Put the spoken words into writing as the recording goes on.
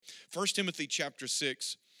1 Timothy chapter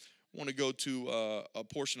 6, I want to go to a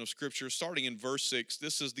portion of Scripture starting in verse 6.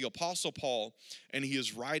 This is the Apostle Paul, and he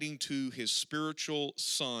is writing to his spiritual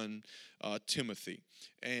son, Timothy.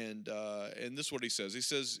 And this is what he says. He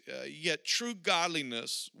says, yet true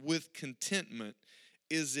godliness with contentment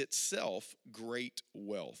is itself great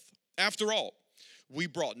wealth. After all, we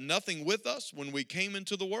brought nothing with us when we came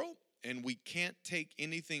into the world, and we can't take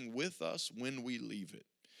anything with us when we leave it.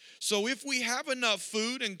 So if we have enough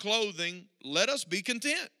food and clothing, let us be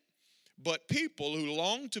content. But people who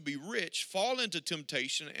long to be rich fall into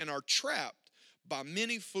temptation and are trapped by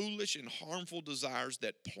many foolish and harmful desires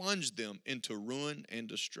that plunge them into ruin and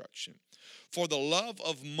destruction. For the love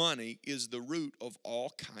of money is the root of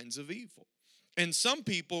all kinds of evil. And some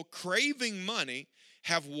people, craving money,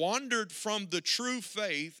 have wandered from the true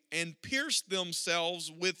faith and pierced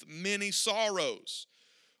themselves with many sorrows.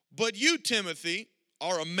 But you, Timothy,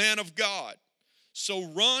 are a man of God, so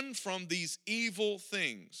run from these evil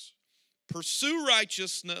things. Pursue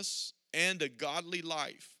righteousness and a godly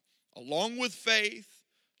life, along with faith,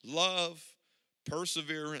 love,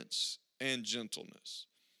 perseverance, and gentleness.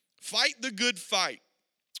 Fight the good fight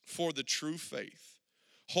for the true faith.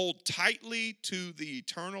 Hold tightly to the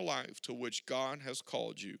eternal life to which God has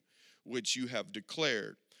called you, which you have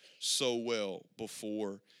declared so well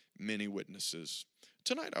before many witnesses.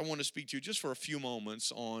 Tonight I want to speak to you just for a few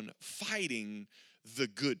moments on fighting the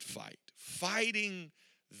good fight. Fighting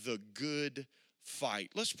the good fight.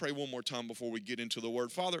 Let's pray one more time before we get into the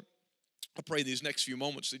word. Father, I pray these next few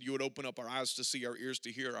moments that you would open up our eyes to see, our ears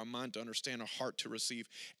to hear, our mind to understand, our heart to receive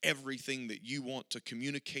everything that you want to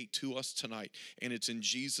communicate to us tonight. And it's in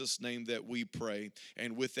Jesus' name that we pray.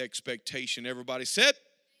 And with expectation, everybody said,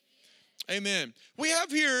 amen. We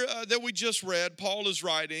have here that we just read, Paul is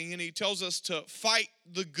writing, and he tells us to fight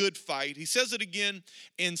the good fight. He says it again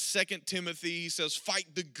in 2 Timothy. He says, fight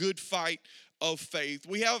the good fight of faith.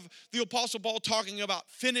 We have the Apostle Paul talking about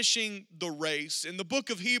finishing the race. In the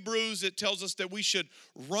book of Hebrews, it tells us that we should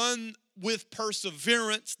run with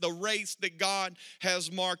perseverance the race that God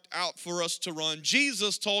has marked out for us to run.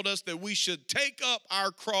 Jesus told us that we should take up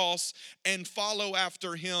our cross and follow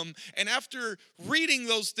after him. And after reading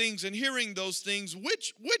those things and hearing those things,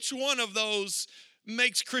 which one of those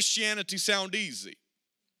makes Christianity sound easy?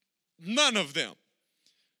 None of them.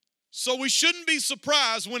 So we shouldn't be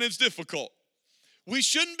surprised when it's difficult. We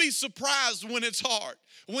shouldn't be surprised when it's hard.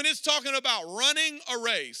 When it's talking about running a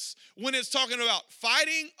race, when it's talking about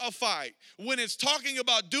fighting a fight, when it's talking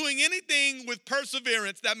about doing anything with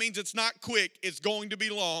perseverance, that means it's not quick, it's going to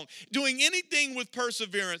be long. Doing anything with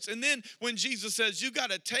perseverance. And then when Jesus says, you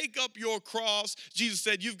got to take up your cross, Jesus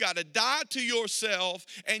said, you've got to die to yourself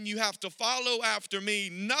and you have to follow after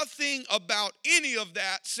me. Nothing about any of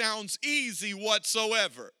that sounds easy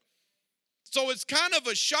whatsoever. So it's kind of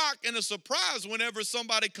a shock and a surprise whenever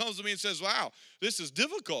somebody comes to me and says, wow, this is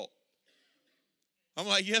difficult. I'm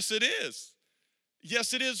like, yes, it is.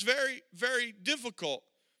 Yes, it is very, very difficult,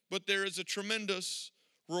 but there is a tremendous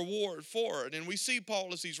reward for it. And we see Paul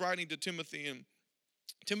as he's writing to Timothy, and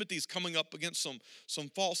Timothy's coming up against some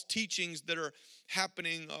false teachings that are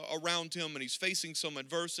happening around him, and he's facing some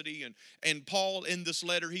adversity. And Paul, in this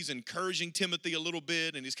letter, he's encouraging Timothy a little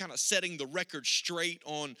bit, and he's kind of setting the record straight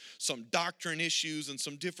on some doctrine issues and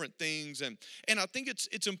some different things. And I think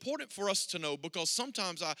it's important for us to know, because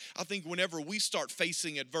sometimes I think whenever we start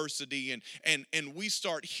facing adversity and we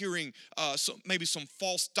start hearing maybe some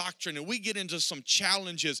false doctrine, and we get into some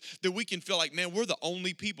challenges, that we can feel like, man, we're the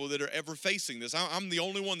only people that are ever facing this. I'm the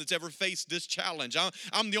only one that's ever faced this challenge.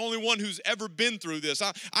 I'm the only one who's ever been through this.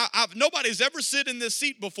 Nobody's ever sit in this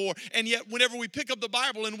seat before, and yet whenever we pick up the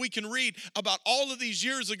Bible and we can read about all of these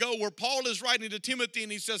years ago where Paul is writing to Timothy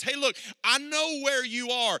and he says, hey, look, I know where you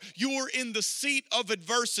are. You are in the seat of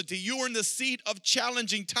adversity. You are in the seat of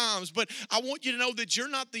challenging times, but I want you to know that you're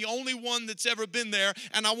not the only one that's ever been there,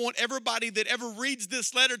 and I want everybody that ever reads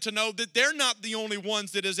this letter to know that they're not the only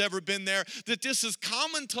ones that has ever been there, that this is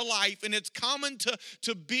common to life, and it's common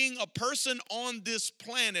to being a person on this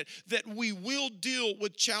planet, that we will deal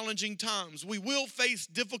with challenging times. We will face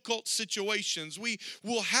difficult situations. We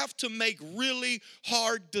will have to make really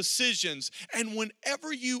hard decisions. And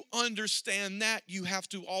whenever you understand that, you have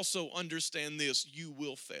to also understand this: you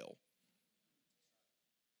will fail.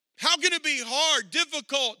 How can it be hard,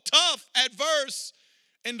 difficult, tough, adverse,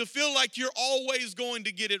 and to feel like you're always going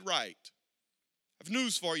to get it right? I have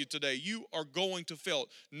news for you today. You are going to fail.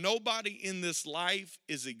 Nobody in this life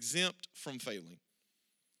is exempt from failing.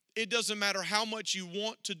 It doesn't matter how much you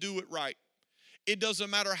want to do it right. It doesn't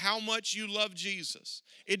matter how much you love Jesus.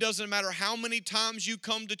 It doesn't matter how many times you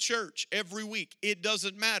come to church every week. It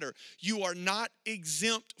doesn't matter. You are not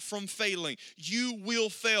exempt from failing. You will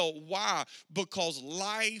fail. Why? Because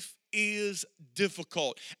life is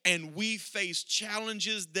difficult and we face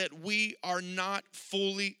challenges that we are not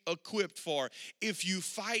fully equipped for. If you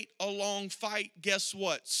fight a long fight, guess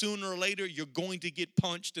what? Sooner or later, you're going to get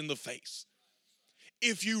punched in the face.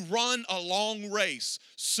 If you run a long race,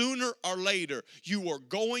 sooner or later, you are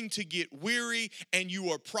going to get weary and you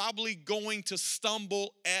are probably going to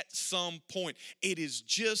stumble at some point. It is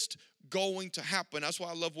just going to happen. That's why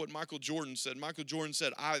I love what Michael Jordan said. Michael Jordan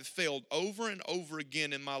said, I've failed over and over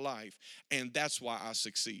again in my life, and that's why I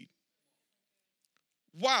succeed.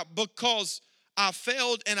 Why? Because I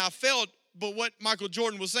failed and I failed, but what Michael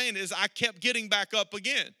Jordan was saying is I kept getting back up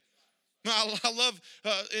again. I love,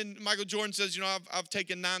 and Michael Jordan says, I've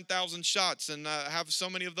taken 9,000 shots and have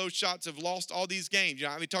so many of those shots have lost all these games.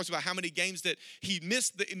 He talks about how many games that he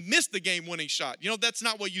missed the game-winning shot. That's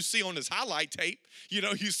not what you see on his highlight tape.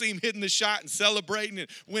 You see him hitting the shot and celebrating and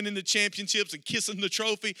winning the championships and kissing the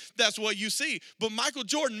trophy. That's what you see. But Michael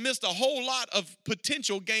Jordan missed a whole lot of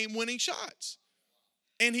potential game-winning shots.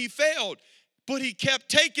 And he failed, but he kept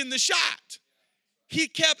taking the shot. He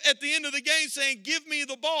kept at the end of the game saying, give me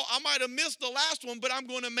the ball. I might have missed the last one, but I'm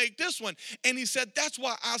going to make this one. And he said, that's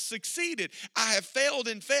why I succeeded. I have failed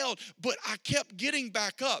and failed, but I kept getting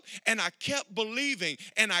back up and I kept believing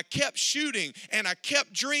and I kept shooting and I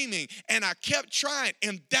kept dreaming and I kept trying.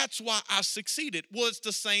 And that's why I succeeded. Well, it's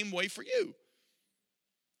the same way for you.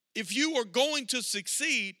 If you are going to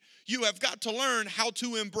succeed, you have got to learn how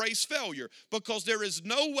to embrace failure, because there is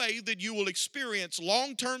no way that you will experience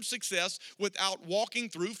long-term success without walking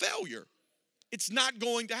through failure. It's not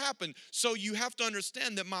going to happen. So you have to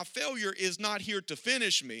understand that my failure is not here to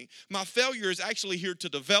finish me. My failure is actually here to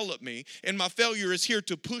develop me, and my failure is here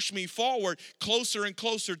to push me forward closer and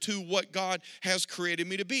closer to what God has created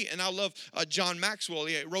me to be. And I love John Maxwell.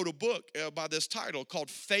 He wrote a book by this title called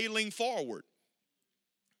Failing Forward.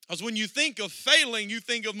 Because when you think of failing, you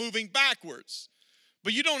think of moving backwards.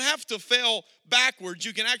 But you don't have to fail backwards.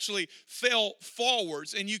 You can actually fail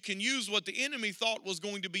forwards, and you can use what the enemy thought was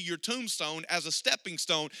going to be your tombstone as a stepping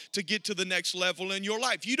stone to get to the next level in your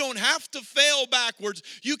life. You don't have to fail backwards.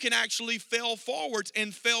 You can actually fail forwards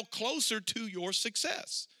and fail closer to your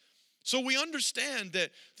success. So we understand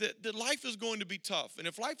that life is going to be tough. And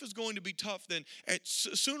if life is going to be tough, then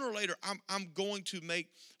sooner or later, I'm going to make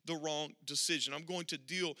the wrong decision. I'm going to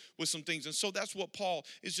deal with some things. And so that's what Paul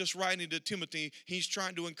is just writing to Timothy. He's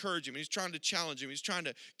trying to encourage him. He's trying to challenge him. He's trying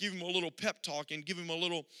to give him a little pep talk and give him a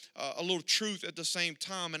little truth at the same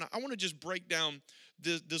time. And I want to just break down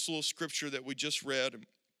this little scripture that we just read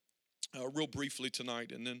real briefly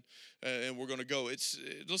tonight, and then and we're going to go.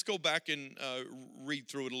 Let's go back and read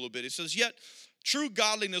through it a little bit. It says, yet true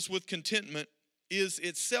godliness with contentment is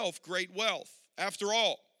itself great wealth. After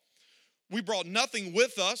all, we brought nothing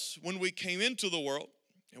with us when we came into the world,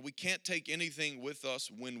 and we can't take anything with us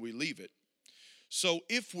when we leave it. So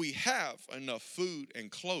if we have enough food and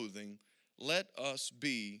clothing, let us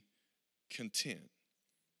be content.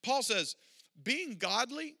 Paul says, being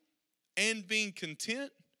godly and being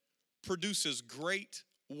content produces great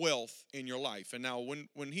wealth in your life. And now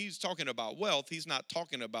when he's talking about wealth, he's not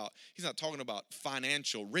talking about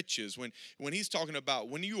financial riches. When he's talking about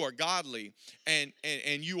when you are godly and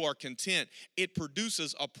you are content, it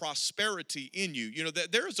produces a prosperity in you.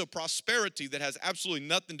 There is a prosperity that has absolutely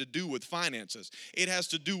nothing to do with finances. It has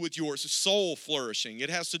to do with your soul flourishing. It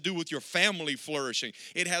has to do with your family flourishing.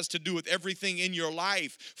 It has to do with everything in your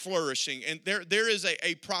life flourishing. And there is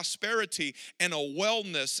a prosperity and a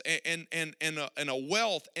wellness and a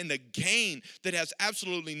wealth and a gain that has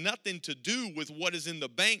absolutely nothing to do with what is in the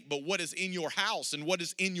bank, but what is in your house and what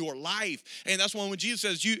is in your life. And that's why when Jesus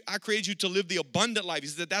says, I created you to live the abundant life, he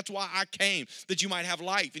said, that's why I came, that you might have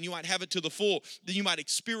life and you might have it to the full, that you might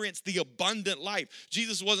experience the abundant life.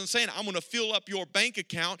 Jesus wasn't saying, I'm going to fill up your bank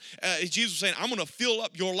account. Jesus was saying, I'm going to fill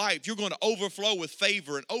up your life. You're going to overflow with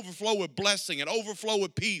favor and overflow with blessing and overflow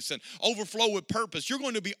with peace and overflow with purpose. You're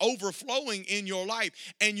going to be overflowing in your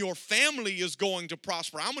life, and your family is going to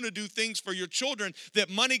prosper. I'm going to do things for your children that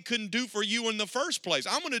money couldn't do for you in the first place.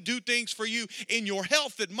 I'm going to do things for you in your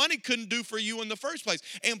health that money couldn't do for you in the first place.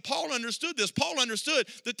 And Paul understood this. Paul understood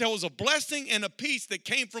that there was a blessing and a peace that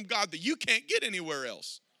came from God that you can't get anywhere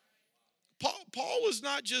else. Paul was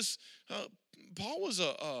not just, Paul was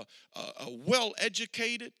a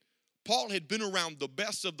well-educated, Paul had been around the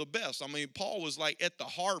best of the best. I mean, Paul was like at the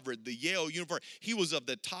Harvard, the Yale University. He was of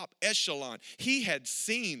the top echelon. He had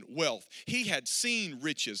seen wealth. He had seen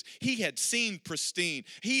riches. He had seen pristine.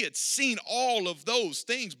 He had seen all of those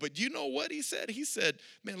things. But you know what he said? He said,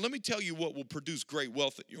 man, let me tell you what will produce great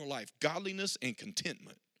wealth in your life. Godliness and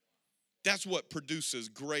contentment. That's what produces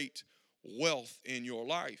great wealth in your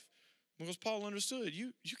life. Because Paul understood,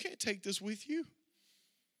 you can't take this with you.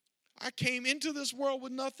 I came into this world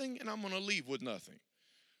with nothing, and I'm going to leave with nothing.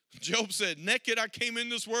 Job said, naked I came in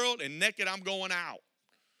this world, and naked I'm going out.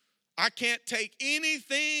 I can't take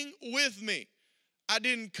anything with me. I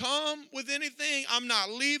didn't come with anything. I'm not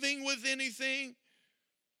leaving with anything.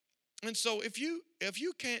 And so if you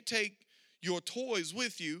can't take your toys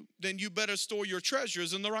with you, then you better store your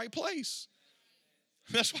treasures in the right place.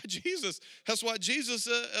 That's why Jesus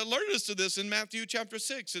alerted us to this in Matthew chapter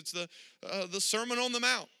 6. It's the Sermon on the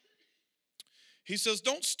Mount. He says,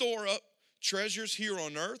 don't store up treasures here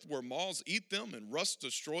on earth where moths eat them and rust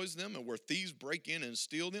destroys them and where thieves break in and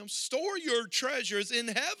steal them. Store your treasures in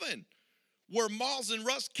heaven where moths and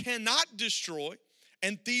rust cannot destroy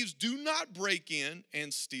and thieves do not break in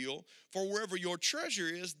and steal. For wherever your treasure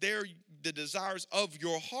is, there the desires of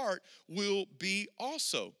your heart will be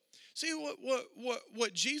also. See,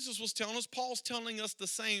 what Jesus was telling us, Paul's telling us the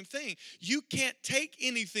same thing. You can't take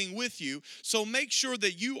anything with you, so make sure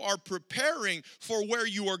that you are preparing for where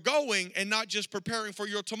you are going and not just preparing for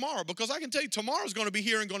your tomorrow. Because I can tell you, tomorrow's going to be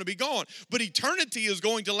here and going to be gone, but eternity is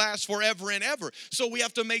going to last forever and ever. So we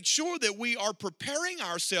have to make sure that we are preparing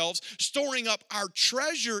ourselves, storing up our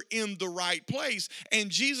treasure in the right place. And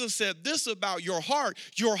Jesus said this about your heart.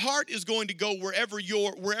 Your heart is going to go wherever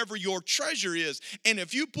your treasure is. And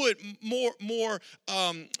if you put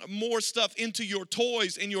more stuff into your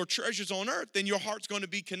toys and your treasures on earth, then your heart's going to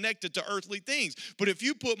be connected to earthly things. But if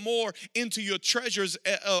you put more into your treasures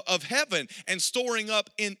of heaven and storing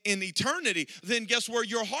up in eternity, then guess where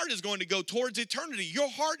your heart is going to go? Towards eternity. Your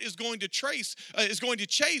heart is going to chase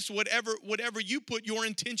whatever you put your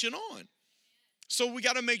intention on. So we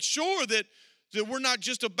got to make sure that we're not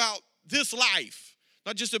just about this life,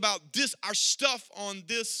 not just about our stuff on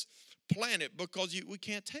this planet, because we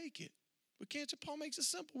can't take it. We can't. Paul makes it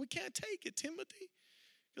simple. We can't take it, Timothy,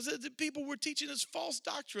 because the people were teaching this false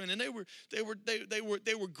doctrine, and they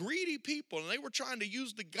were greedy people, and they were trying to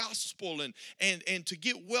use the gospel and to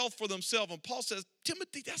get wealth for themselves. And Paul says,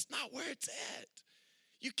 Timothy, that's not where it's at.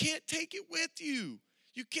 You can't take it with you.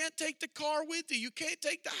 You can't take the car with you. You can't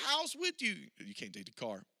take the house with you. You can't take the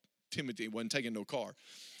car. Timothy wasn't taking no car.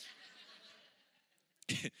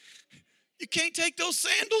 You can't take those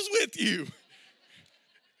sandals with you.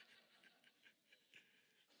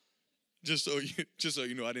 Just so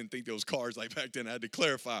you know, I didn't think there was cars like back then. I had to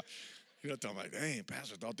clarify. You know, I'm like, dang,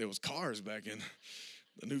 pastor thought there was cars back in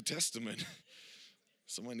the New Testament.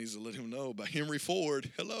 Somebody needs to let him know about Henry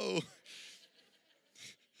Ford. Hello.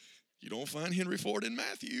 You don't find Henry Ford in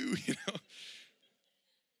Matthew, you know.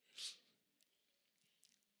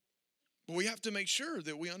 But we have to make sure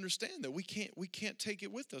that we understand that we can't take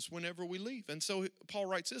it with us whenever we leave. And so Paul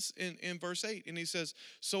writes this in verse 8, and he says,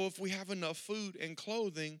 so if we have enough food and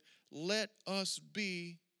clothing, let us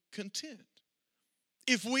be content.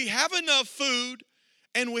 If we have enough food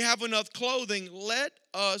and we have enough clothing, let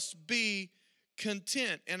us be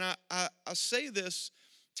content. And I say this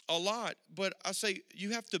a lot, but I say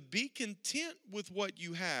you have to be content with what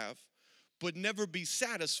you have, but never be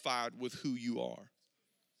satisfied with who you are.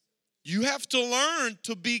 You have to learn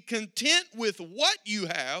to be content with what you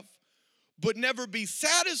have, but never be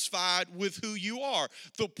satisfied with who you are.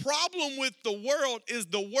 The problem with the world is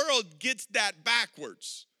the world gets that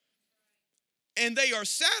backwards. And they are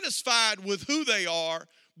satisfied with who they are,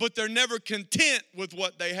 but they're never content with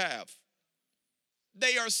what they have.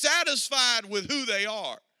 They are satisfied with who they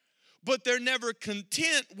are, but they're never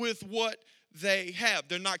content with what they have.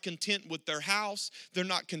 They're not content with their house. They're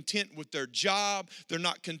not content with their job. They're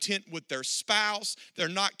not content with their spouse. They're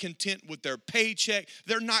not content with their paycheck.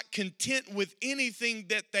 They're not content with anything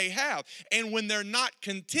that they have. And when they're not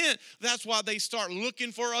content, that's why they start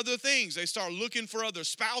looking for other things. They start looking for other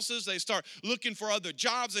spouses. They start looking for other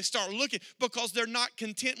jobs. They start looking because they're not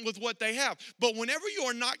content with what they have. But whenever you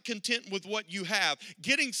are not content with what you have,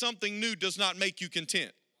 getting something new does not make you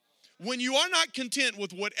content. When you are not content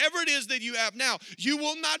with whatever it is that you have now, you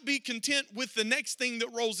will not be content with the next thing that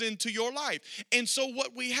rolls into your life. And so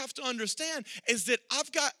what we have to understand is that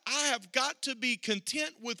I have got to be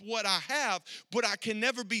content with what I have, but I can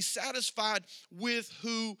never be satisfied with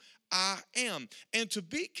who I am. And to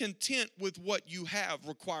be content with what you have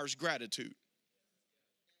requires gratitude.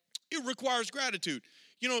 It requires gratitude.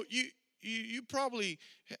 You know, you probably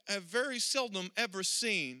have very seldom ever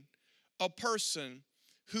seen a person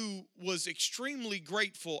who was extremely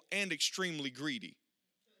grateful and extremely greedy.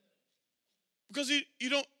 Because you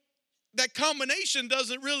don't, that combination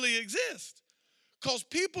doesn't really exist. Because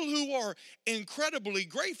people who are incredibly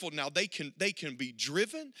grateful, now they can be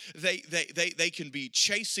driven, they can be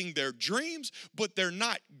chasing their dreams, but they're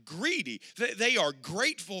not greedy. They are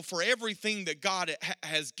grateful for everything that God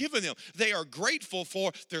has given them. They are grateful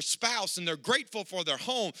for their spouse, and they're grateful for their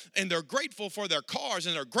home, and they're grateful for their cars,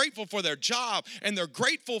 and they're grateful for their job, and they're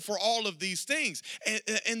grateful for all of these things.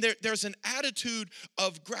 And there's an attitude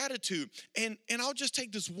of gratitude. And I'll just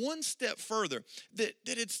take this one step further, that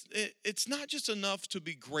it's not just enough to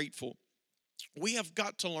be grateful. We have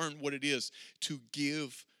got to learn what it is to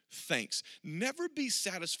give thanks. Never be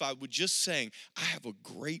satisfied with just saying, I have a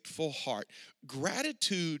grateful heart.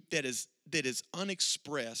 Gratitude that is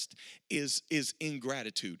unexpressed is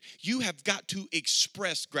ingratitude. You have got to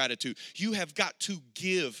express gratitude. You have got to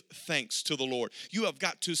give thanks to the Lord. You have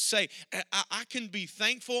got to say, I can be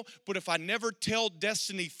thankful, but if I never tell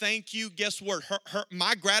Destiny thank you, guess what?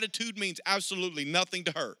 My gratitude means absolutely nothing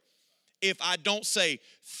to her. If I don't say,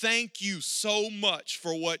 thank you so much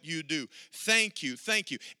for what you do. Thank you,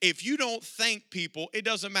 thank you. If you don't thank people, it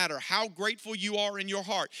doesn't matter how grateful you are in your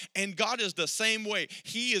heart. And God is the same way.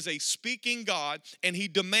 He is a speaking God, and He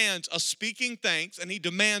demands a speaking thanks, and He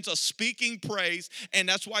demands a speaking praise. And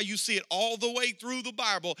that's why you see it all the way through the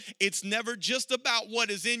Bible. It's never just about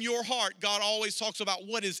what is in your heart. God always talks about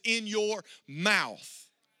what is in your mouth.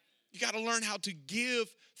 You got to learn how to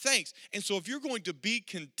give thanks. And so if you're going to be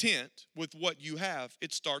content with what you have,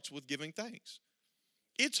 it starts with giving thanks.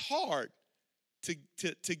 It's hard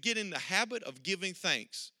to get in the habit of giving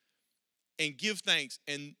thanks and give thanks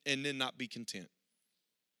and then not be content.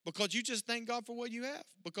 Because you just thank God for what you have.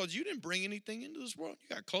 Because you didn't bring anything into this world.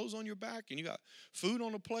 You got clothes on your back, and you got food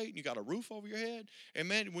on a plate, and you got a roof over your head. And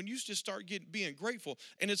man, when you just start being grateful,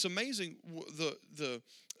 and it's amazing, the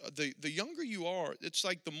younger you are, it's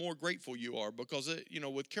like the more grateful you are. Because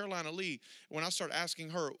with Carolina Lee, when I start asking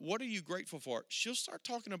her, what are you grateful for? She'll start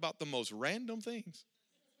talking about the most random things.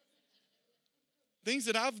 Things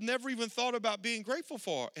that I've never even thought about being grateful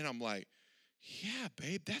for. And I'm like, yeah,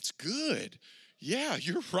 babe, that's good. Yeah,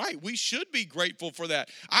 you're right. We should be grateful for that.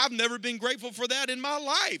 I've never been grateful for that in my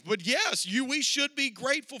life. But yes, we should be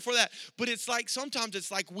grateful for that. But sometimes it's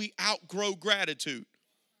like we outgrow gratitude.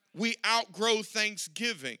 We outgrow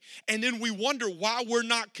thanksgiving. And then we wonder why we're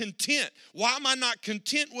not content. Why am I not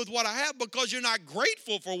content with what I have? Because you're not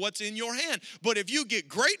grateful for what's in your hand. But if you get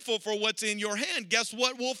grateful for what's in your hand, guess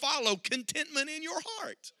what will follow? Contentment in your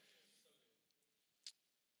heart.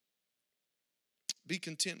 Be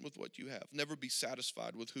content with what you have. Never be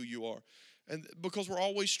satisfied with who you are. And because we're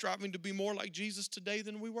always striving to be more like Jesus today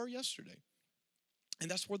than we were yesterday. And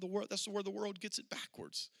that's where the world gets it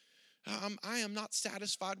backwards. I am not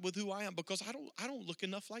satisfied with who I am because I don't look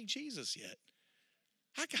enough like Jesus yet.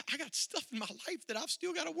 I got stuff in my life that I've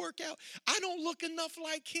still got to work out. I don't look enough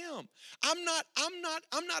like him. I'm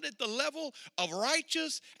not at the level of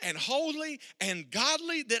righteous and holy and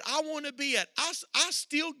godly that I want to be at. I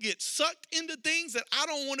still get sucked into things that I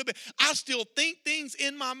don't want to be. I still think things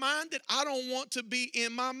in my mind that I don't want to be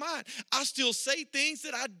in my mind. I still say things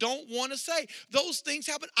that I don't want to say. Those things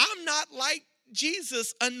happen. I'm not like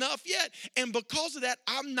Jesus enough yet. And because of that,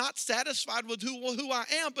 I'm not satisfied with who I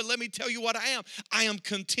am. But let me tell you what I am. I am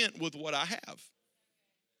content with what I have.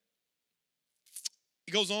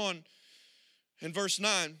 He goes on in verse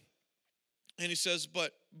 9, and he says,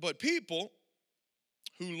 but people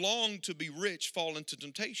who long to be rich fall into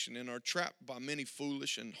temptation and are trapped by many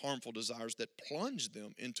foolish and harmful desires that plunge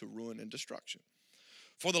them into ruin and destruction.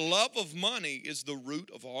 For the love of money is the root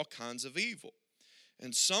of all kinds of evil.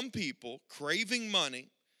 And some people, craving money,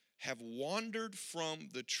 have wandered from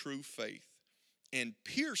the true faith and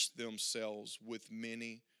pierced themselves with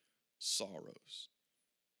many sorrows.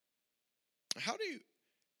 How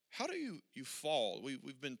do you fall?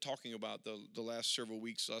 We've been talking about the last several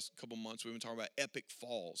weeks, last couple months. We've been talking about epic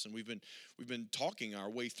falls, and we've been talking our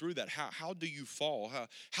way through that. How do you fall?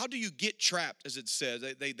 How do you get trapped, as it says?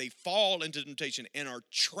 They fall into temptation and are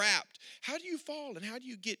trapped. How do you fall and how do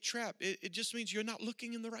you get trapped? It just means you're not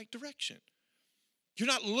looking in the right direction. You're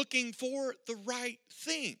not looking for the right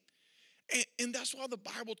thing. And that's why the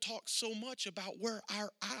Bible talks so much about where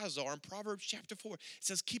our eyes are. In Proverbs chapter 4, it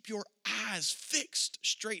says, keep your eyes fixed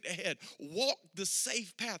straight ahead. Walk the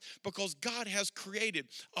safe path, because God has created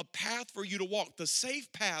a path for you to walk. The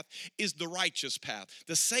safe path is the righteous path.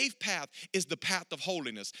 The safe path is the path of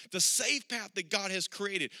holiness. The safe path that God has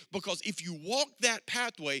created, because if you walk that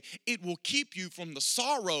pathway, it will keep you from the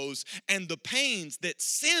sorrows and the pains that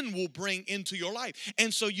sin will bring into your life.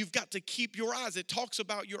 And so you've got to keep your eyes. It talks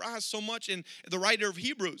about your eyes so much in the writer of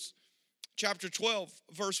Hebrews chapter 12,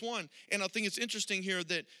 verse 1. And I think it's interesting here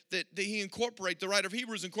that the writer of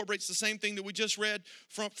Hebrews incorporates the same thing that we just read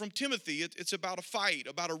from Timothy. It's about a fight,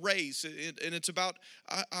 about a race, and it's about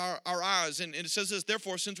our eyes. And it says this,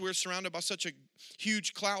 therefore, since we're surrounded by such a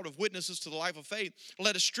huge cloud of witnesses to the life of faith,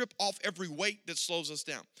 let us strip off every weight that slows us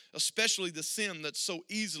down, especially the sin that so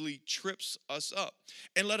easily trips us up.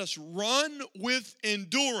 And let us run with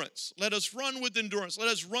endurance. Let us run with endurance. Let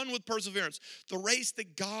us run with perseverance the race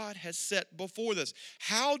that God has set before this.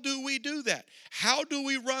 How do we do that? How do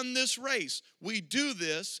we run this race? We do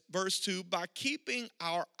this, verse 2, by keeping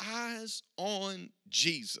our eyes on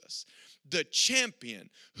Jesus, the champion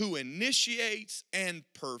who initiates and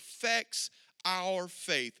perfects our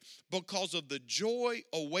faith. Because of the joy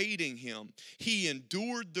awaiting him, he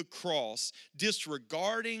endured the cross,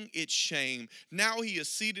 disregarding its shame. Now he is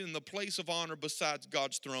seated in the place of honor beside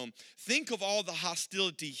God's throne. Think of all the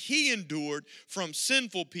hostility he endured from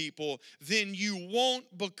sinful people. Then you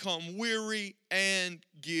won't become weary and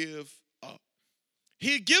give up.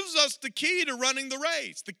 He gives us the key to running the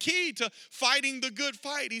race, the key to fighting the good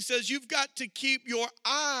fight. He says you've got to keep your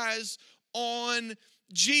eyes on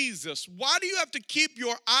Jesus. Why do you have to keep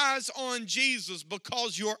your eyes on Jesus?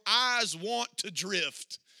 Because your eyes want to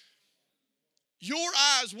drift. Your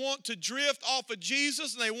eyes want to drift off of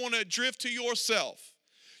Jesus, and they want to drift to yourself.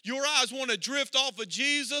 Your eyes want to drift off of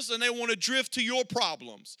Jesus, and they want to drift to your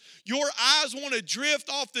problems. Your eyes want to drift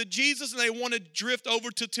off of Jesus, and they want to drift over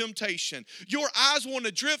to temptation. Your eyes want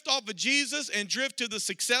to drift off of Jesus and drift to the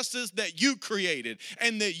successes that you created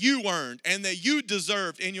and that you earned and that you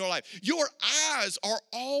deserved in your life. Your eyes are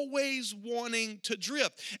always wanting to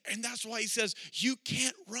drift. And that's why he says, you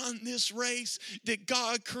can't run this race that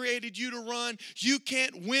God created you to run. You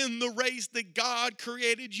can't win the race that God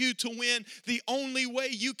created you to win. The only way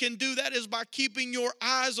you can do that is by keeping your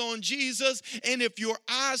eyes on Jesus. And if your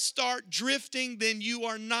eyes start drifting, then you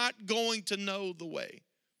are not going to know the way.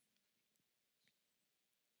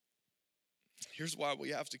 Here's why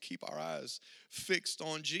we have to keep our eyes fixed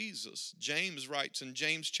on Jesus. James writes in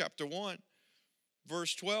James chapter 1,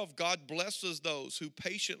 verse 12, God blesses those who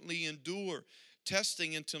patiently endure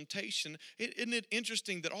testing and temptation. Isn't it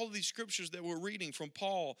interesting that all of these scriptures that we're reading, from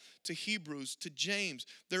Paul to Hebrews to James,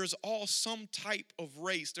 there's all some type of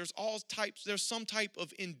race. There's some type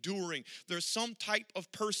of enduring. There's some type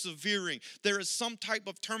of persevering. There is some type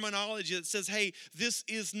of terminology that says, hey, this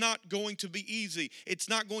is not going to be easy. It's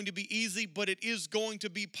not going to be easy, but it is going to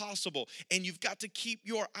be possible. And you've got to keep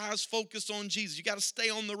your eyes focused on Jesus. You got to stay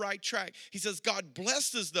on the right track. He says, God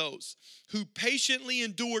blesses those who patiently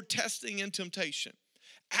endure testing and temptation.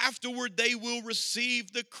 Afterward, they will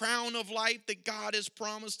receive the crown of life that God has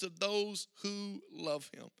promised to those who love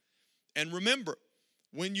him. And remember,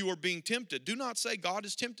 when you are being tempted, do not say, God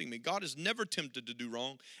is tempting me. God is never tempted to do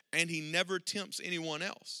wrong, and he never tempts anyone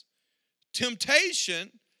else.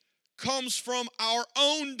 Temptation comes from our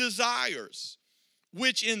own desires,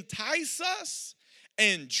 which entice us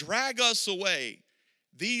and drag us away.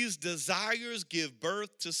 These desires give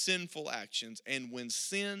birth to sinful actions, and when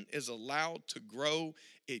sin is allowed to grow,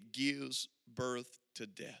 it gives birth to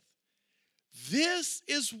death. This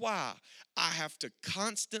is why I have to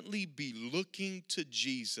constantly be looking to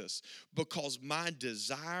Jesus, because my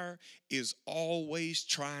desire is always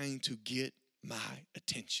trying to get my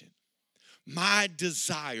attention. My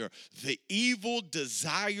desire, the evil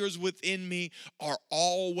desires within me are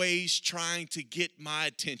always trying to get my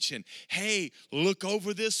attention. Hey, look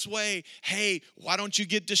over this way. Hey, why don't you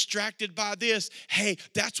get distracted by this? Hey,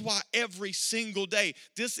 that's why every single day,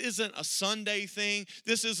 this isn't a Sunday thing.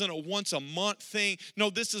 This isn't a once a month thing. No,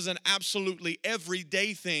 this is an absolutely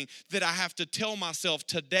everyday thing that I have to tell myself,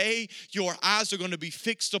 today your eyes are going to be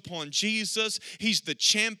fixed upon Jesus. He's the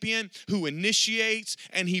champion who initiates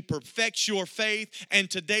and he perfects your faith. And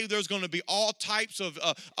today there's going to be all types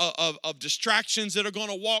of distractions that are going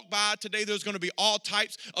to walk by. Today there's going to be all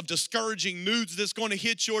types of discouraging news that's going to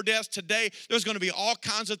hit your desk. Today there's going to be all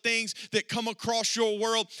kinds of things that come across your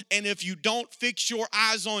world. And if you don't fix your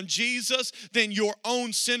eyes on Jesus, then your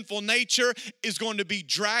own sinful nature is going to be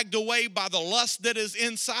dragged away by the lust that is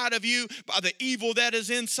inside of you, by the evil that is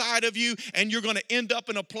inside of you, and you're going to end up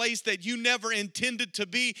in a place that you never intended to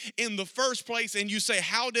be in the first place. And you say,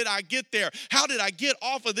 how did I get there? How did I get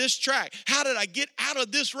off of this track? How did I get out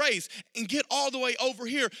of this race and get all the way over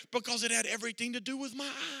here? Because it had everything to do with my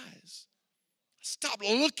eyes. Stop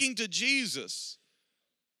looking to Jesus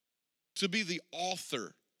to be the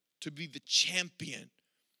author, to be the champion,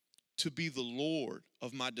 to be the Lord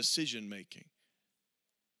of my decision making.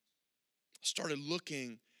 I started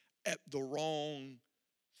looking at the wrong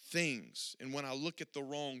things. And when I look at the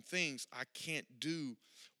wrong things, I can't do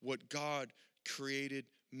what God created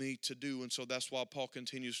me to do. And so that's why Paul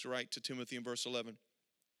continues to write to Timothy in verse 11.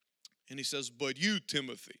 And he says, but you,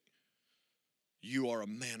 Timothy, you are a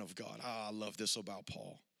man of God. I love this about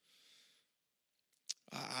Paul.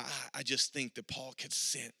 I just think that Paul could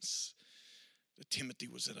sense that Timothy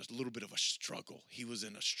was in a little bit of a struggle. He was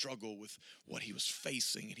in a struggle with what he was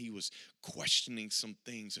facing, and he was questioning some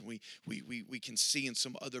things. And we can see in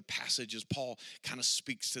some other passages, Paul kind of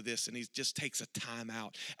speaks to this, and he just takes a time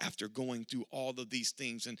out after going through all of these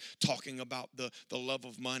things and talking about the love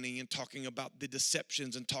of money and talking about the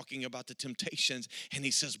deceptions and talking about the temptations. And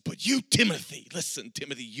he says, but you, Timothy, listen,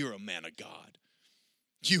 Timothy, you're a man of God.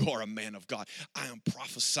 You are a man of God. I am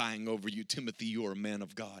prophesying over you, Timothy, you are a man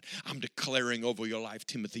of God. I'm declaring over your life,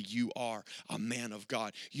 Timothy, you are a man of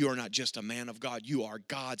God. You are not just a man of God. You are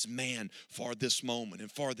God's man for this moment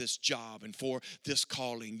and for this job and for this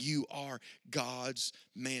calling. You are God's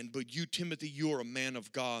man. But you, Timothy, you are a man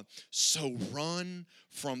of God. So run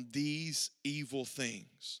from these evil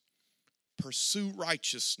things. Pursue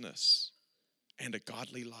righteousness and a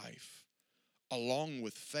godly life, along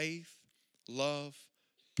with faith, love,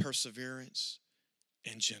 perseverance,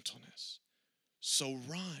 and gentleness. So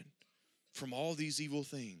run from all these evil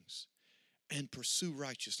things and pursue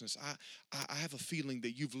righteousness. I have a feeling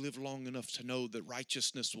that you've lived long enough to know that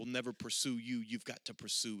righteousness will never pursue you. You've got to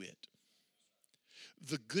pursue it.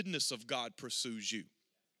 The goodness of God pursues you.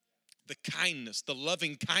 The kindness, the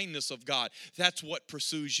loving kindness of God, that's what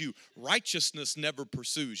pursues you. Righteousness never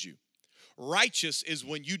pursues you. Righteous is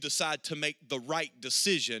when you decide to make the right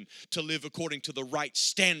decision to live according to the right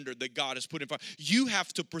standard that God has put in front. You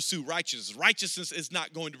have to pursue righteousness. Righteousness is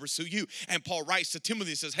not going to pursue you. And Paul writes to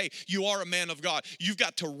Timothy and says, hey, you are a man of God. You've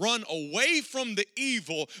got to run away from the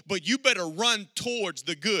evil, but you better run towards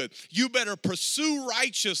the good. You better pursue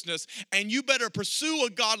righteousness, and you better pursue a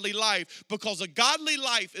godly life, because a godly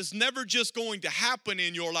life is never just going to happen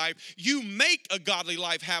in your life. You make a godly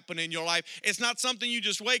life happen in your life. It's not something you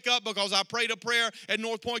just wake up because I prayed a prayer at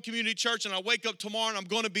North Point Community Church and I wake up tomorrow and I'm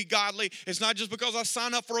going to be godly. It's not just because I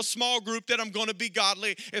sign up for a small group that I'm going to be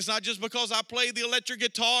godly. It's not just because I play the electric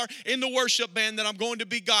guitar in the worship band that I'm going to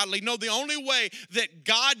be godly. No, the only way that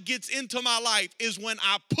God gets into my life is when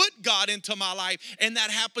I put God into my life, and that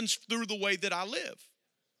happens through the way that I live.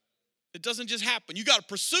 It doesn't just happen. You got to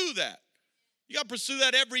pursue that. You got to pursue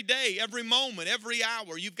that every day, every moment, every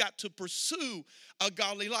hour. You've got to pursue a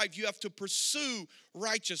godly life. You have to pursue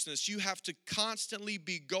righteousness. You have to constantly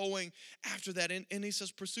be going after that. And he says,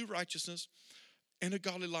 pursue righteousness and a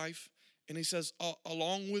godly life. And he says,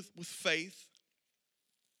 along with faith,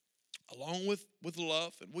 along with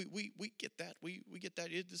love. And we get that. We get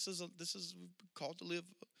that. This is called to live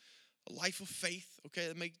a life of faith. Okay,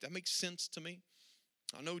 that makes sense to me.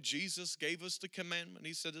 I know Jesus gave us the commandment.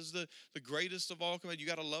 He said, this is the greatest of all commandments. You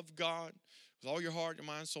got to love God with all your heart, your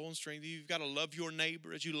mind, soul, and strength. You've got to love your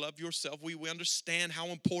neighbor as you love yourself. We understand how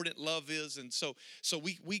important love is. And so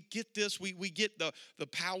we get this. We get the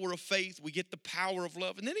power of faith. We get the power of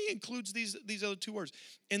love. And then he includes these other two words.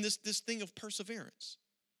 And this thing of perseverance.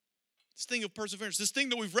 This thing of perseverance, this thing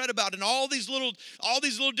that we've read about in all these little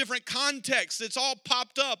different contexts. It's all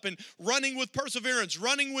popped up. And running with perseverance,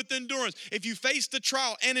 running with endurance. If you face the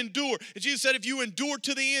trial and endure, as Jesus said, if you endure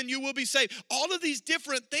to the end, you will be saved. All of these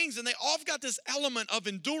different things, and they all got this element of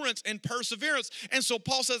endurance and perseverance. And so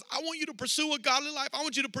Paul says, I want you to pursue a godly life. I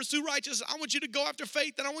want you to pursue righteousness. I want you to go after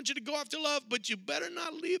faith, and I want you to go after love. But you better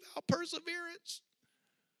not leave out perseverance.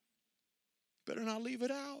 Better not leave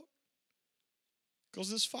it out. Because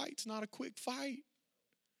this fight's not a quick fight.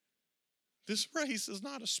 This race is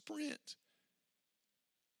not a sprint.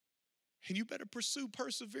 And you better pursue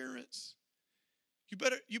perseverance. You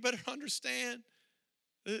better understand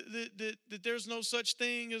that there's no such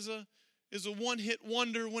thing as is a one-hit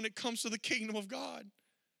wonder when it comes to the kingdom of God.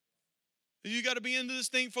 You got to be into this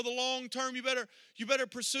thing for the long term. You better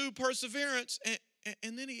pursue perseverance.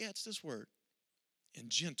 And then he adds this word, and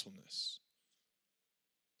gentleness.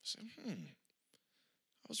 I said,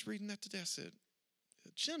 I was reading that today. I said,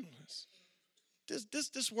 gentleness.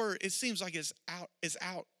 This word, it seems like it's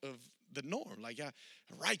out of the norm. Like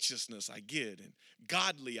righteousness I get, and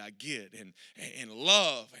godly I get, and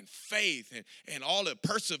love and faith and all the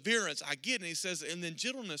perseverance I get. And he says, and then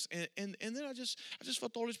gentleness. And then I just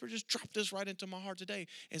felt the Holy Spirit just drop this right into my heart today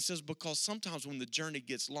and says, because sometimes when the journey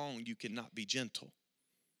gets long, you cannot be gentle.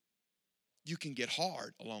 You can get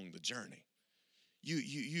hard along the journey.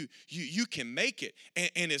 You can make it,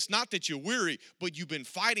 and it's not that you're weary, but you've been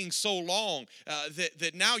fighting so long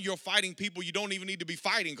that now you're fighting people you don't even need to be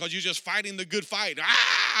fighting, because you're just fighting the good fight.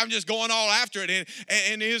 I'm just going all after it,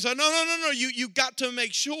 and he's like, no. You got to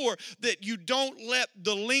make sure that you don't let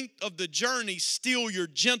the length of the journey steal your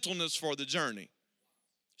gentleness for the journey.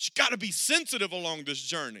 You've got to be sensitive along this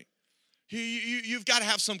journey. You've got to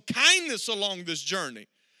have some kindness along this journey.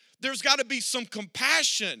 There's got to be some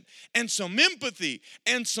compassion and some empathy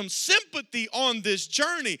and some sympathy on this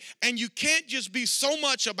journey. And you can't just be so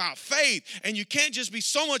much about faith, and you can't just be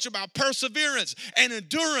so much about perseverance and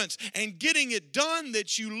endurance and getting it done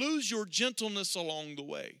that you lose your gentleness along the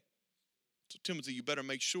way. So Timothy, you better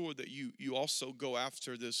make sure that you also go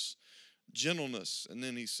after this gentleness. And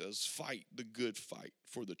then he says, fight the good fight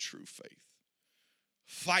for the true faith.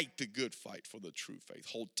 Fight the good fight for the true faith.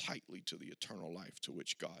 Hold tightly to the eternal life to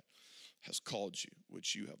which God has called you,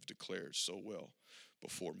 which you have declared so well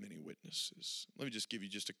before many witnesses. Let me just give you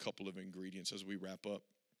just a couple of ingredients as we wrap up.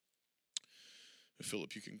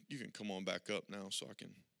 Philip, you can come on back up now so I can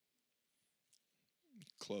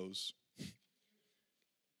close.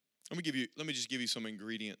 Let me just give you some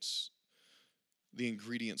ingredients. The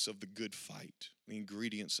ingredients of the good fight. The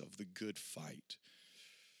ingredients of the good fight.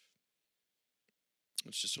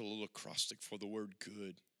 It's just a little acrostic for the word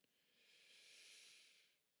good.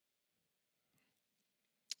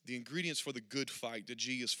 The ingredients for the good fight, the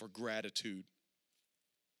G is for gratitude.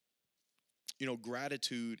 You know,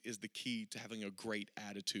 gratitude is the key to having a great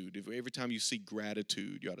attitude. Every time you see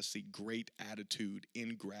gratitude, you ought to see great attitude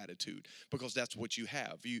in gratitude, because that's what you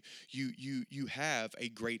have. You have a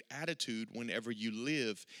great attitude whenever you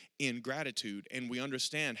live in gratitude, and we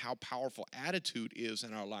understand how powerful attitude is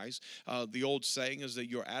in our lives. The old saying is that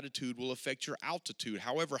your attitude will affect your altitude.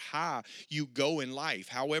 However high you go in life,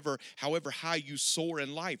 however high you soar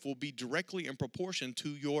in life will be directly in proportion to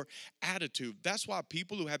your attitude. That's why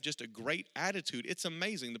people who have just a great attitude, it's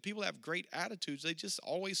amazing. The people that have great attitudes, they just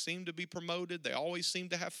always seem to be promoted. They always seem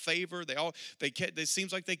to have favor. It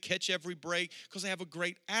seems like they catch every break because they have a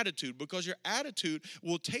great attitude, because your attitude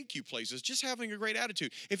will take you places. Just having a great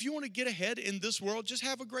attitude. If you want to get ahead in this world, just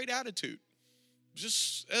have a great attitude.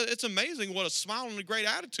 It's amazing what a smile and a great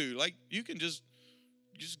attitude. Like you can just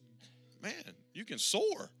man, you can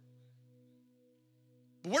soar.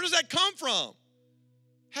 But where does that come from?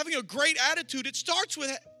 Having a great attitude, it starts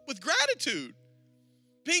with gratitude.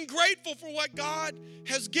 Being grateful for what God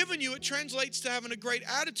has given you, it translates to having a great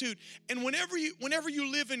attitude. And whenever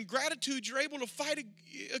you live in gratitude, you're able to fight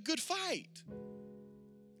a good fight.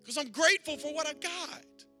 Because I'm grateful for what I got.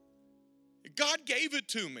 God gave it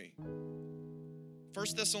to me. 1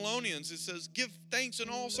 Thessalonians, it says, give thanks in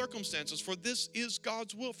all circumstances, for this is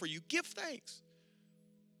God's will for you. Give thanks.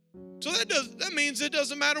 So that means it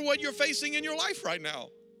doesn't matter what you're facing in your life right now.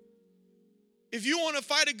 If you want to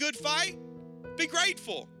fight a good fight, be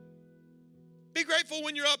grateful. Be grateful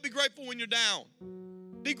when you're up. Be grateful when you're down.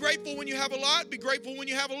 Be grateful when you have a lot. Be grateful when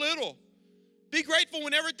you have a little. Be grateful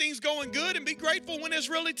when everything's going good, and be grateful when it's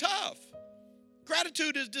really tough.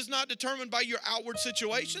 Gratitude is not determined by your outward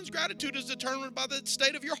situations. Gratitude is determined by the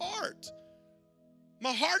state of your heart.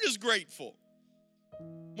 My heart is grateful.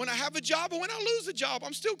 When I have a job or when I lose a job,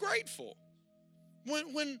 I'm still grateful.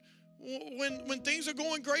 When things are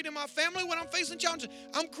going great in my family, when I'm facing challenges,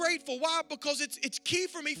 I'm grateful. Why? Because it's key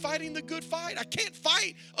for me fighting the good fight. I can't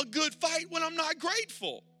fight a good fight when I'm not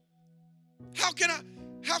grateful. How can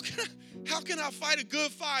I fight a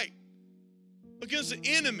good fight against an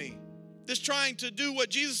enemy that's trying to do what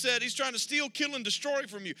Jesus said? He's trying to steal, kill, and destroy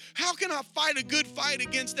from you. How can I fight a good fight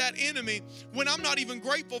against that enemy when I'm not even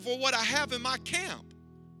grateful for what I have in my camp?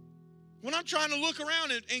 When I'm trying to look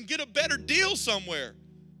around and get a better deal somewhere.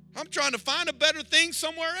 I'm trying to find a better thing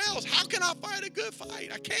somewhere else. How can I fight a good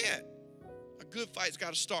fight? I can't. A good fight's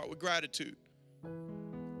got to start with gratitude.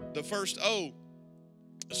 The first O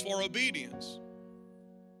is for obedience.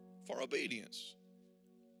 For obedience.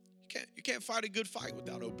 You can't fight a good fight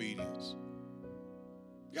without obedience.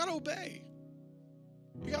 You got to obey.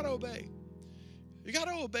 You got to obey. You got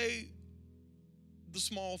to obey the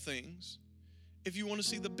small things if you want to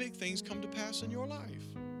see the big things come to pass in your life.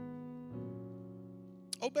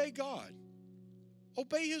 Obey God.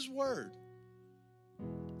 Obey His word.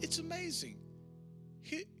 It's amazing.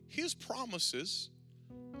 His promises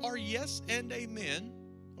are yes and amen,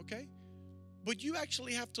 okay? But you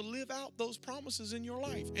actually have to live out those promises in your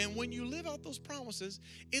life. And when you live out those promises,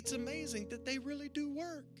 it's amazing that they really do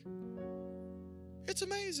work. It's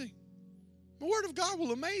amazing. The Word of God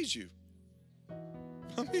will amaze you.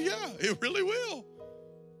 I mean, yeah, it really will.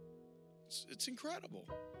 It's incredible.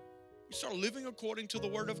 You start living according to the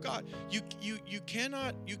Word of God. You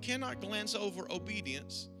cannot glance over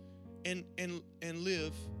obedience and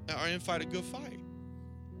live and fight a good fight.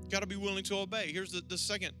 You got to be willing to obey. Here's the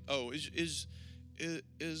second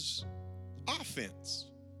is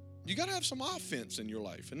offense. You got to have some offense in your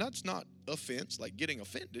life, and that's not offense like getting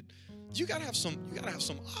offended. You got to have some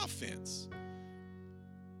offense.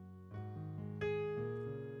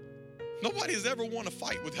 Nobody has ever won a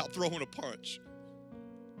fight without throwing a punch.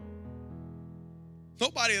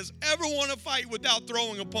 Nobody has ever won a fight without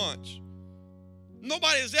throwing a punch.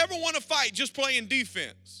 Nobody has ever won a fight just playing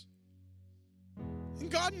defense.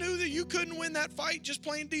 And God knew that you couldn't win that fight just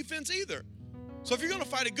playing defense either. So if you're going to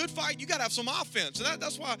fight a good fight, you got to have some offense. And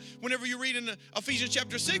that's why whenever you read in Ephesians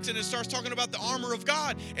chapter 6 and it starts talking about the armor of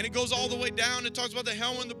God and it goes all the way down, it talks about the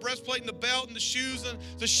helmet and the breastplate and the belt and the shoes and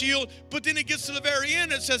the shield. But then it gets to the very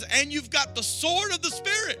end, it says, and you've got the sword of the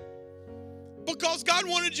Spirit. Because God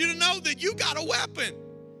wanted you to know that you got a weapon.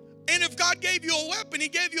 And if God gave you a weapon, He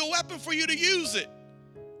gave you a weapon for you to use it.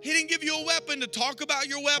 He didn't give you a weapon to talk about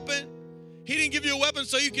your weapon. He didn't give you a weapon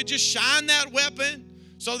so you could just shine that weapon,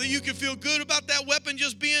 so that you could feel good about that weapon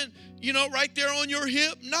just being, right there on your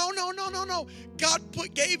hip. No. God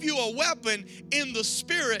gave you a weapon in the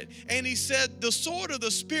Spirit, and He said, the sword of the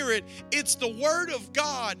Spirit, it's the Word of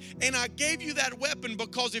God, and I gave you that weapon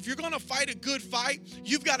because if you're going to fight a good fight,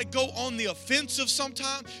 you've got to go on the offensive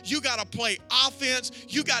sometime. You got to play offense.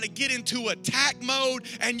 You got to get into attack mode,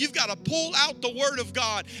 and you've got to pull out the Word of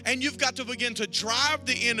God, and you've got to begin to drive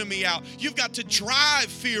the enemy out. You've got to drive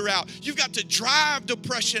fear out. You've got to drive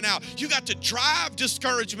depression out. You've got to drive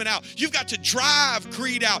discouragement out. You've got to drive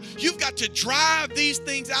greed out. You've got to drive these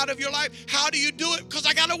things out of your life. How do you do it? Because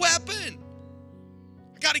I got a weapon.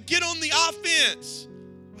 I got to get on the offense.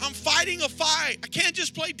 I'm fighting a fight. I can't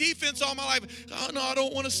just play defense all my life. Oh no, I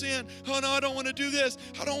don't want to sin. Oh no, I don't want to do this.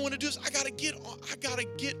 I don't want to do this. I gotta get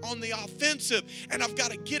on the offensive, and I've got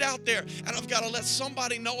to get out there, and I've got to let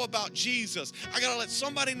somebody know about Jesus. I got to let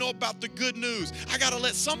somebody know about the good news. I got to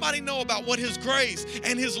let somebody know about what His grace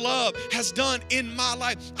and His love has done in my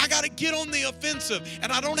life. I got to get on the offensive,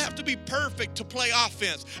 and I don't have to be perfect to play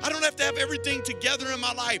offense. I don't have to have everything together in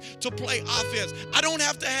my life to play offense. I don't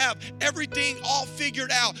have to have everything all figured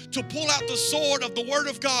out to pull out the sword of the Word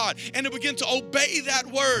of God and to begin to obey that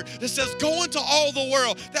word that says go into all the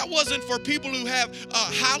world. That wasn't for people who have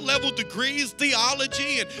high-level degrees,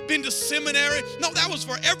 theology, and been to seminary. No, that was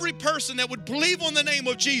for every person that would believe on the name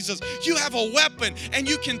of Jesus. You have a weapon, and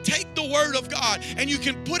you can take the Word of God and you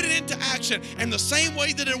can put it into action. And the same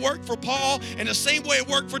way that it worked for Paul, and the same way it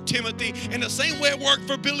worked for Timothy, and the same way it worked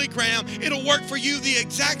for Billy Graham, it'll work for you the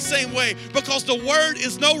exact same way, because the Word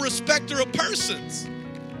is no respecter of persons.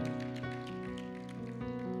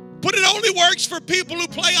 But it only works for people who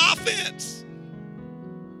play offense.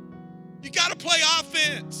 You got to play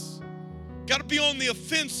offense. Got to be on the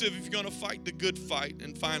offensive if you're going to fight the good fight.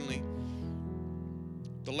 And finally,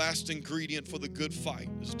 the last ingredient for the good fight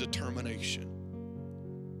is determination.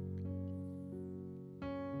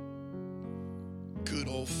 Good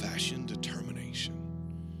old-fashioned determination.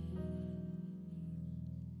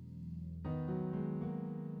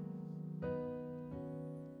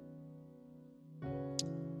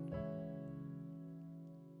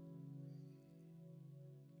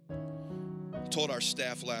 Told our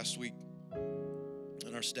staff last week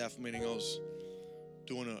in our staff meeting, I was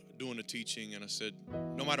doing a teaching, and I said,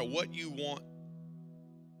 no matter what you want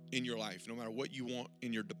in your life, no matter what you want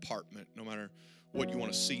in your department, no matter what you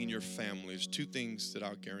want to see in your family, there's two things that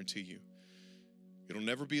I'll guarantee you. It'll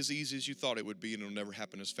never be as easy as you thought it would be, and it'll never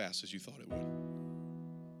happen as fast as you thought it would.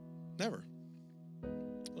 Never.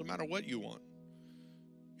 No matter what you want.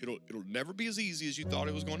 It'll never be as easy as you thought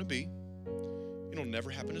it was going to be. It'll never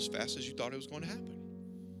happen as fast as you thought it was going to happen.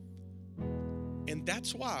 And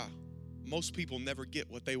that's why most people never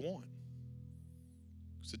get what they want.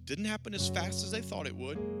 Because it didn't happen as fast as they thought it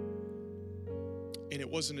would. And it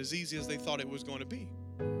wasn't as easy as they thought it was going to be.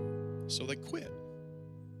 So they quit.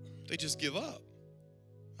 They just give up.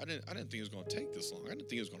 I didn't think it was going to take this long. I didn't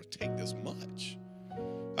think it was going to take this much.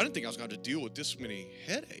 I didn't think I was going to deal with this many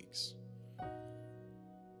headaches.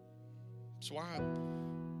 That's why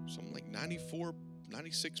something like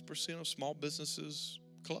 96% of small businesses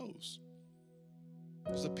close.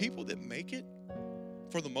 Because the people that make it,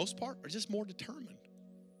 for the most part, are just more determined.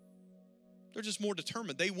 They're just more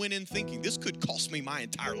determined. They went in thinking, this could cost me my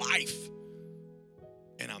entire life,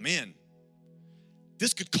 and I'm in.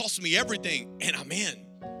 This could cost me everything, and I'm in.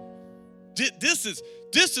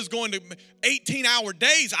 This is going to 18-hour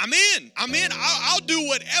days. I'm in. I'll do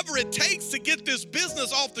whatever it takes to get this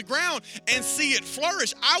business off the ground and see it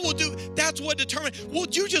flourish. I will do. That's what determines.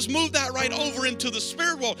 Would you just move that right over into the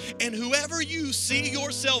spirit world? And whoever you see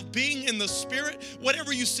yourself being in the spirit,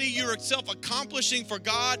 whatever you see yourself accomplishing for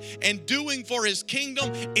God and doing for his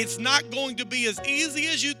kingdom, it's not going to be as easy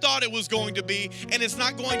as you thought it was going to be, and it's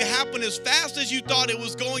not going to happen as fast as you thought it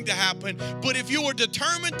was going to happen. But if you are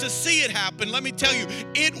determined to see it happen, let me tell you,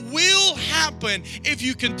 it will happen if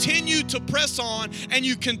you continue to press on and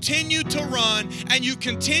you continue to run and you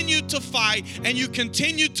continue to fight and you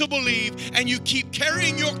continue to believe and you keep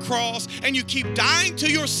carrying your cross and you keep dying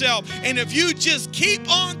to yourself. And if you just keep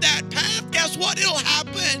on that path, guess what? It'll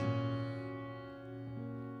happen.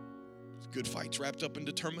 Good fight's wrapped up in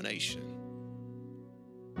determination.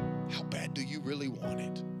 How bad do you really want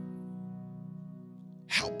it?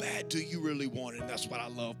 How bad do you really want it? And that's what I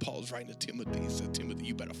love. Paul's writing to Timothy. He said, Timothy,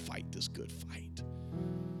 you better fight this good fight.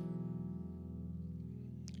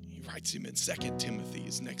 He writes him in 2 Timothy,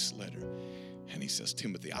 his next letter. And he says,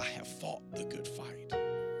 Timothy, I have fought the good fight.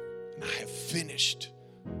 And I have finished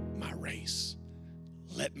my race.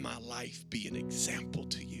 Let my life be an example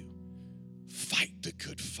to you. Fight the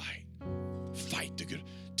good fight. Fight the good.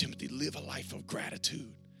 Timothy, live a life of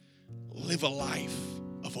gratitude. Live a life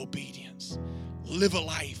of obedience. Live a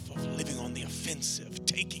life of living on the offensive,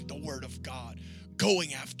 taking the word of God,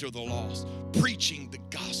 going after the lost, preaching the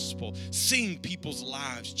gospel, seeing people's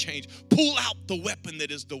lives change. Pull out the weapon that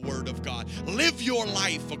is the word of God. Live your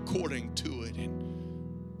life according to it.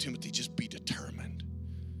 And Timothy, just be determined.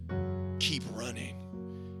 Keep running.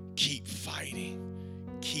 Keep fighting.